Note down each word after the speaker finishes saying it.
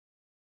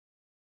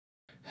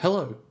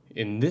Hello,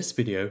 in this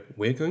video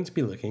we're going to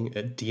be looking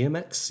at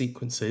DMX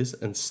sequences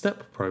and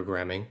step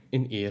programming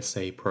in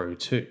ESA Pro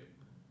 2.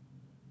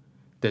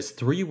 There's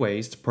three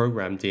ways to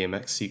program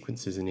DMX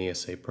sequences in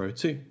ESA Pro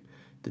 2,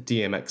 the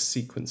DMX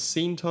sequence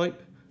scene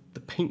type,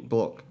 the paint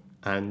block,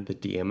 and the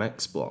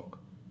DMX block.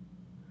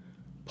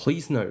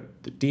 Please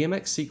note that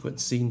DMX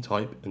sequence scene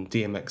type and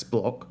DMX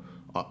block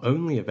are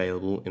only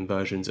available in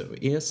versions of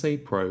ESA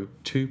Pro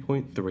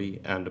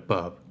 2.3 and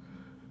above.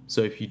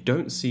 So if you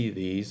don't see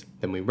these,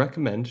 then we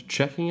recommend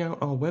checking out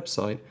our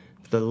website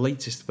for the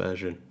latest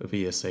version of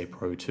ESA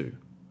Pro 2.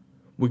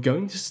 We're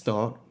going to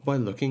start by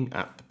looking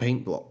at the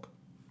paint block.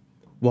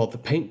 While the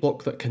paint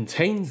block that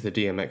contains the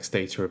DMX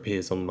data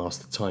appears on the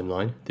master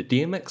timeline, the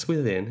DMX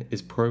within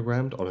is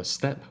programmed on a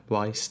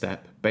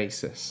step-by-step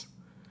basis.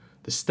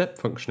 The step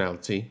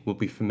functionality will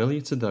be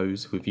familiar to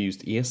those who have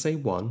used ESA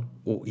 1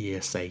 or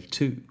ESA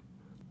 2.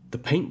 The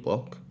paint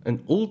block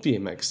and all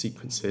DMX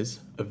sequences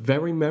are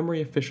very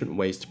memory efficient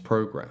ways to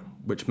program,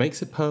 which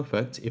makes it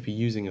perfect if you're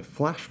using a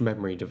flash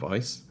memory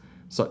device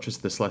such as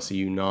the Slesser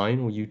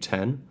U9 or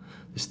U10,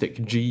 the stick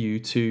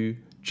GU2,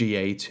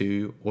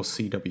 GA2 or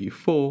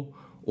CW4,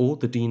 or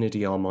the Dina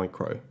DR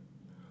Micro.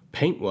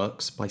 Paint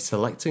works by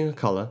selecting a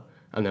colour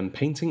and then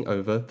painting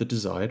over the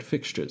desired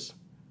fixtures.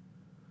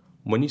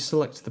 When you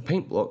select the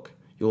paint block,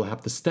 you'll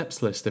have the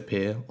steps list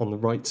appear on the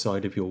right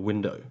side of your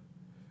window.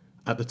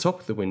 At the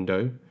top of the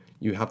window,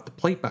 you have the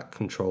playback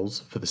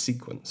controls for the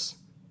sequence.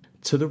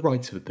 To the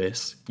right of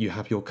this, you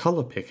have your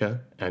colour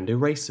picker and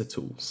eraser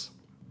tools.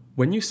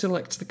 When you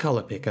select the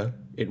colour picker,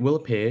 it will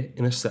appear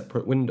in a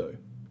separate window.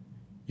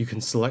 You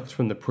can select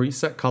from the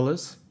preset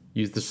colours,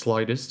 use the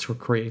sliders to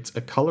create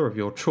a colour of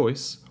your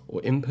choice,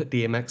 or input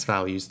DMX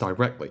values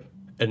directly.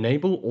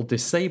 Enable or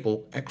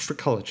disable extra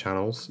colour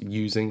channels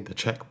using the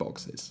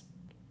checkboxes.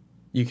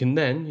 You can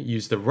then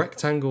use the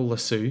rectangle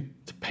lasso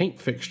to paint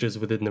fixtures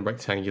within the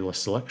rectangular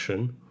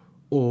selection,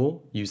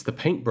 or use the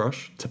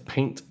paintbrush to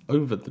paint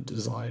over the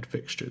desired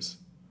fixtures.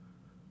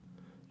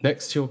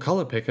 Next to your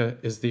colour picker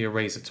is the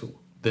eraser tool.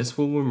 This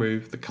will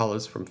remove the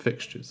colours from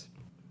fixtures.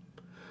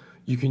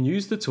 You can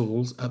use the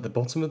tools at the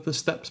bottom of the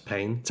steps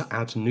pane to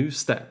add new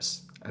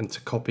steps and to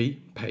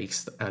copy,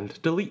 paste,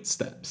 and delete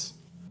steps.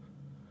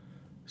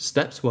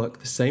 Steps work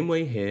the same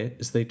way here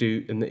as they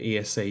do in the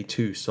ESA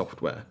 2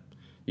 software.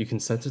 You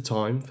can set a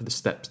time for the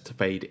steps to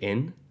fade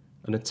in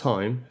and a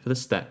time for the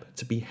step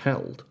to be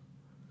held.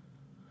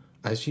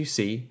 As you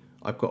see,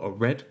 I've got a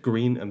red,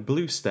 green and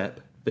blue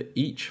step that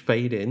each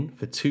fade in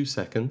for 2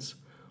 seconds,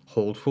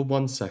 hold for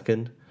 1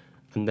 second,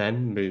 and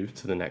then move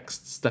to the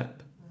next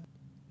step.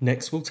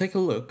 Next we'll take a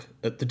look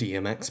at the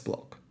DMX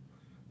block.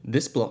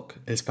 This block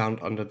is found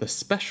under the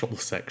Special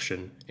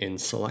section in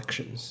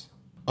Selections.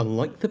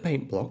 Unlike the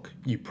paint block,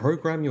 you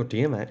program your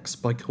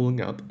DMX by calling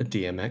up a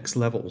DMX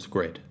levels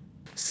grid.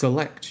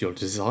 Select your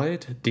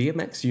desired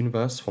DMX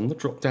universe from the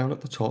drop-down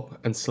at the top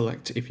and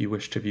select if you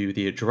wish to view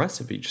the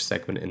address of each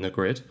segment in the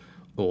grid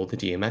or the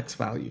DMX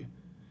value.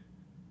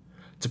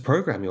 To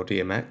program your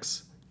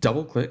DMX,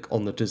 double-click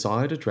on the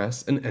desired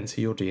address and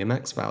enter your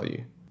DMX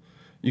value.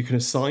 You can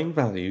assign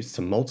values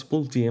to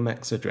multiple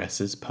DMX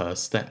addresses per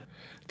step.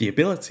 The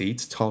ability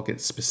to target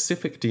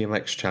specific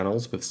DMX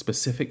channels with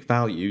specific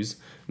values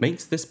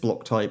makes this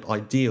block type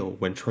ideal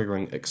when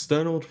triggering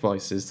external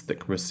devices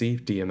that can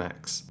receive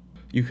DMX.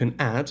 You can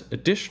add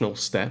additional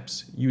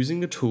steps using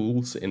the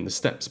tools in the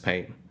steps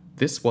pane.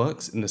 This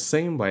works in the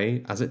same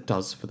way as it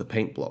does for the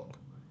paint block.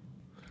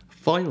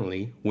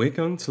 Finally, we're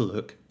going to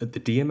look at the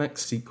DMX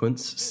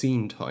sequence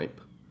scene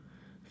type.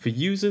 For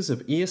users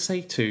of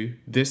ESA 2,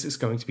 this is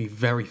going to be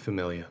very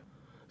familiar.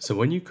 So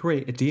when you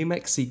create a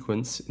DMX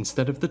sequence,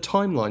 instead of the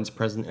timelines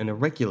present in a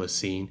regular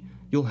scene,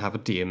 you'll have a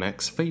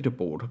DMX fader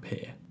board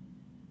appear.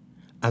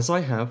 As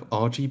I have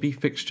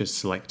RGB fixtures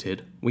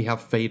selected, we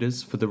have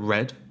faders for the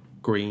red,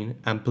 green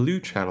and blue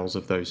channels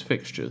of those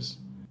fixtures.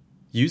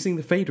 Using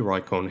the fader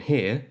icon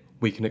here,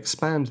 we can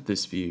expand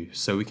this view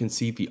so we can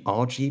see the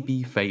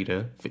RGB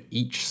fader for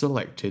each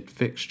selected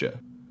fixture.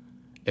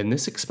 In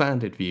this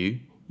expanded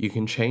view, you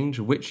can change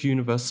which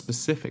universe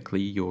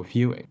specifically you're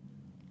viewing.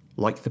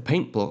 Like the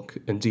paint block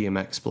and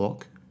DMX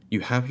block,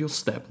 you have your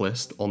step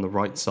list on the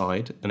right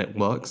side and it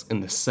works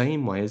in the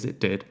same way as it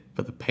did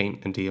for the paint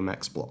and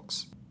DMX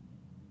blocks.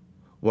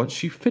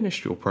 Once you've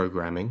finished your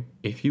programming,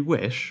 if you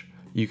wish,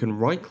 you can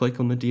right-click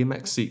on the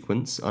DMX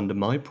sequence under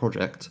My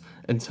Project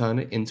and turn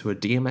it into a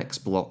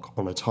DMX block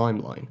on a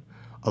timeline,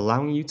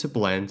 allowing you to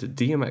blend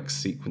DMX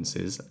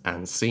sequences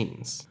and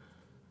scenes.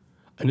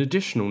 An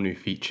additional new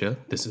feature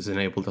this has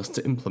enabled us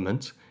to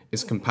implement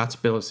is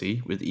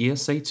compatibility with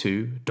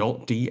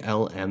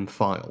ESA2.dlm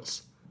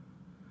files.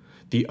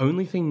 The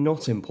only thing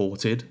not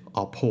imported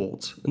are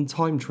port and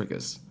time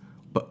triggers,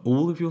 but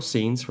all of your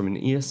scenes from an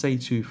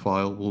ESA2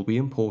 file will be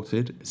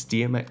imported as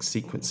DMX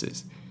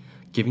sequences,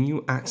 giving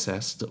you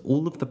access to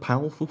all of the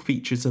powerful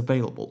features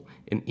available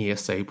in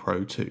ESA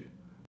Pro 2.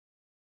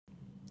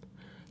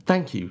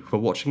 Thank you for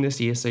watching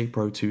this ESA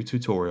Pro 2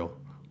 tutorial.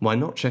 Why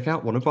not check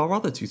out one of our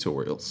other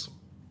tutorials?